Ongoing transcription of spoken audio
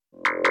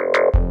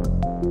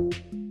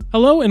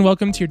Hello and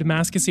welcome to your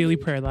Damascus Daily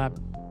Prayer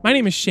Lab. My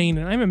name is Shane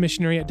and I'm a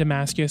missionary at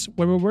Damascus,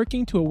 where we're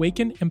working to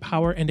awaken,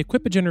 empower, and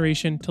equip a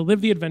generation to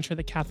live the adventure of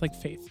the Catholic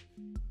faith.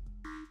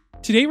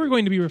 Today we're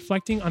going to be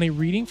reflecting on a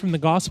reading from the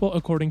Gospel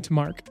according to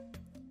Mark.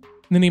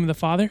 In the name of the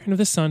Father, and of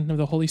the Son, and of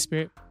the Holy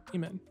Spirit.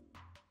 Amen.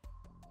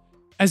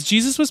 As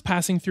Jesus was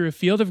passing through a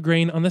field of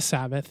grain on the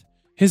Sabbath,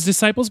 his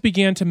disciples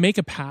began to make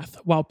a path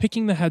while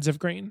picking the heads of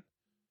grain.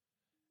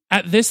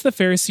 At this the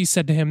Pharisees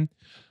said to him,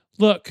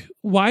 "Look,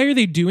 why are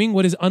they doing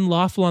what is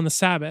unlawful on the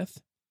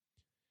Sabbath?"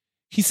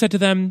 He said to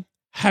them,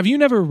 "Have you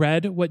never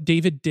read what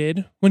David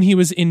did when he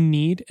was in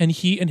need and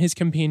he and his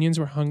companions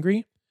were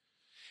hungry?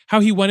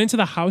 How he went into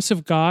the house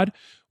of God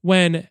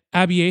when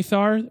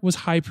Abiathar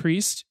was high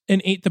priest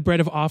and ate the bread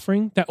of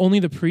offering that only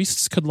the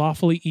priests could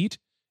lawfully eat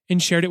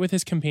and shared it with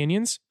his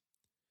companions?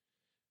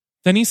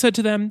 Then he said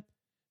to them,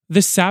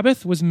 'The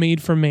Sabbath was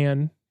made for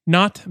man,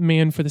 not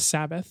man for the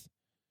Sabbath.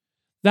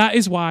 That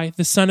is why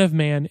the Son of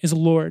Man is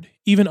Lord,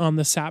 even on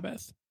the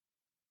Sabbath.'"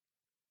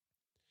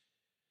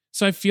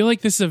 So I feel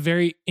like this is a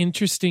very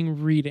interesting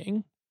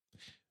reading,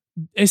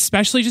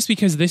 especially just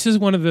because this is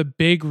one of the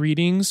big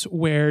readings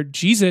where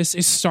Jesus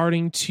is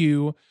starting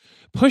to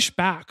push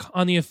back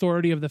on the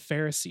authority of the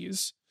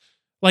Pharisees.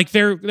 Like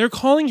they're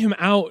calling him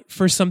out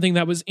for something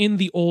that was in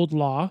the old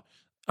law,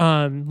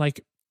 unlawful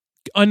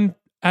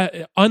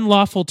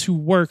to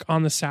work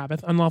on the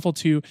Sabbath, unlawful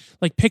to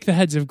like pick the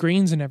heads of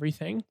grains and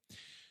everything.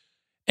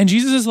 And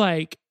Jesus is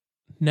like,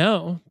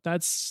 no,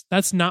 that's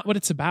not what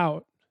it's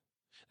about.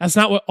 That's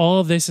not what all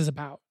of this is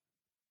about.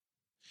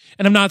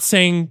 And I'm not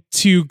saying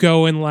to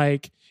go and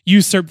like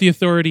usurp the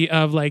authority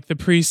of like the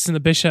priests and the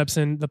bishops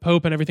and the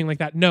Pope and everything like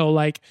that. No,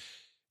 like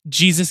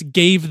Jesus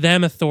gave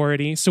them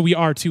authority, so we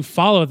are to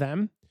follow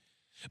them.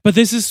 But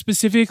this is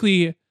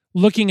specifically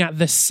looking at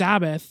the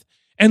Sabbath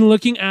and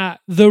looking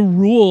at the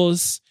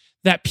rules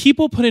that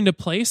people put into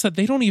place that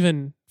they don't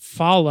even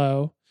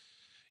follow.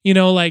 You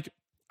know, like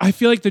I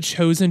feel like The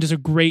Chosen does a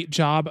great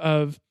job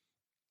of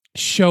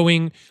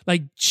showing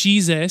like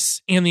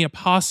Jesus and the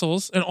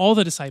apostles and all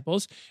the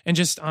disciples and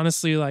just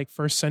honestly like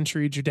first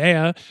century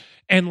Judea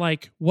and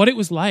like what it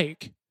was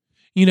like.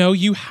 You know,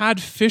 you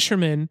had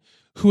fishermen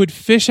who would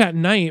fish at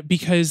night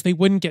because they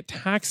wouldn't get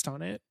taxed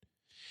on it.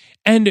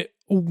 And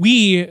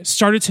we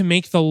started to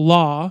make the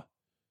law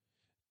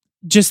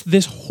just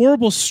this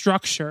horrible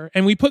structure,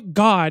 and we put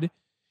God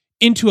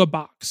into a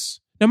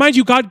box. Now, mind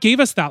you, God gave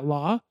us that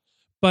law,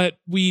 but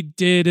we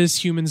did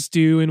as humans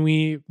do, and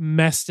we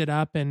messed it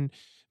up and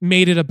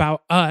made it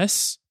about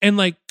us. And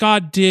like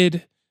God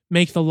did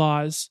make the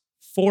laws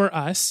for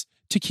us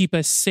to keep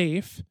us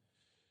safe.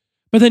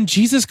 But then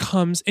Jesus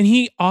comes and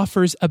he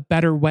offers a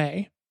better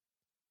way.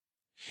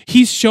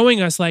 He's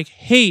showing us like,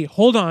 hey,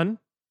 hold on.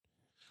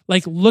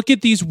 Like, look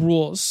at these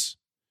rules.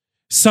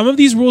 Some of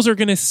these rules are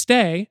going to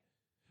stay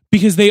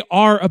because they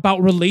are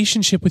about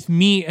relationship with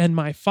me and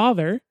my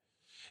Father.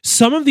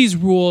 Some of these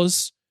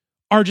rules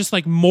are just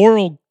like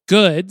moral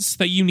goods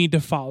that you need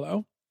to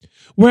follow.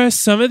 Whereas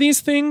some of these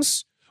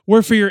things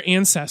were for your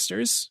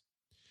ancestors.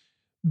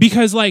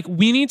 Because like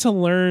we need to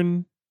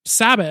learn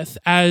Sabbath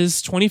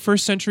as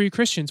 21st century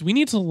Christians. We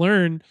need to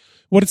learn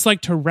what it's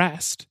like to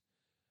rest.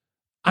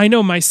 I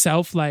know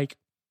myself, like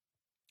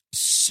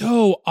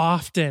so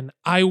often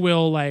I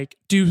will like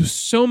do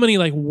so many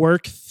like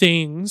work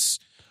things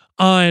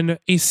on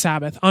a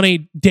Sabbath, on a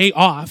day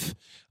off.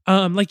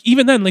 Like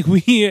even then, like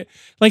we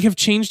like have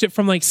changed it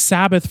from like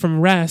Sabbath,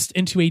 from rest,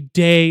 into a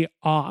day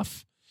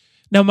off.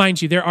 Now,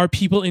 mind you, there are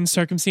people in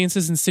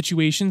circumstances and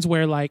situations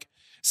where like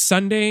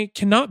Sunday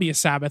cannot be a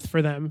Sabbath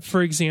for them.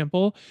 For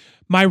example,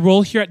 my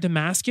role here at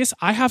Damascus,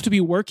 I have to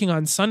be working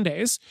on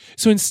Sundays.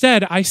 So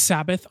instead, I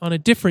Sabbath on a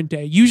different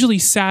day, usually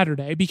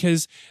Saturday,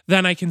 because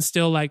then I can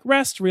still like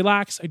rest,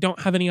 relax. I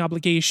don't have any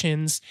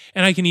obligations,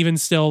 and I can even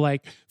still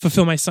like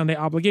fulfill my Sunday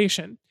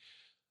obligation.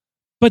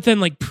 But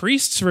then like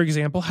priests, for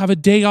example, have a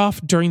day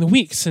off during the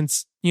week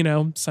since, you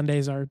know,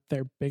 Sundays are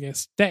their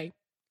biggest day.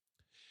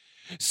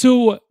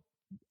 So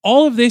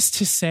all of this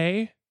to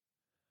say,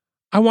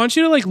 I want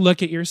you to like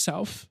look at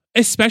yourself,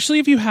 especially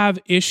if you have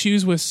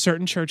issues with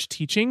certain church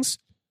teachings,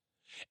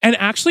 and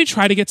actually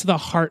try to get to the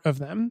heart of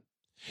them.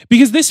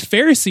 Because this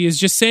Pharisee is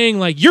just saying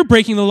like, you're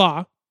breaking the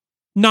law,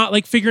 not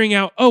like figuring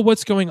out, oh,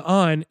 what's going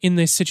on in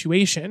this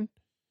situation?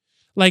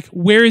 Like,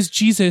 where is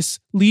Jesus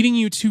leading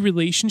you to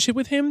relationship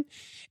with him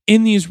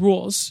in these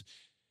rules?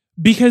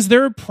 Because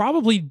there are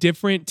probably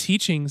different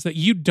teachings that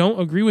you don't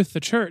agree with the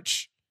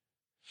church.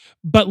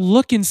 But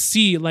look and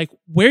see like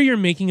where you're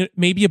making it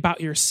maybe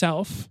about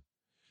yourself,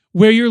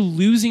 where you're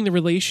losing the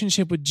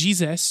relationship with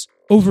Jesus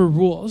over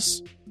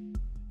rules,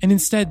 and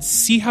instead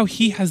see how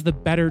he has the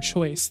better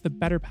choice, the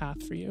better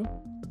path for you.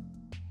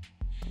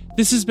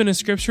 This has been a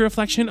scripture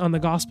reflection on the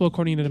Gospel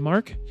according to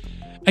Mark.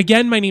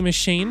 Again, my name is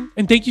Shane,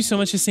 and thank you so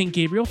much to St.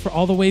 Gabriel for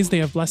all the ways they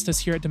have blessed us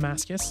here at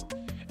Damascus.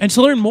 And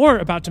to learn more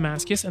about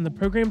Damascus and the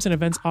programs and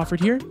events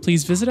offered here,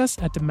 please visit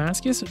us at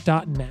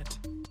damascus.net.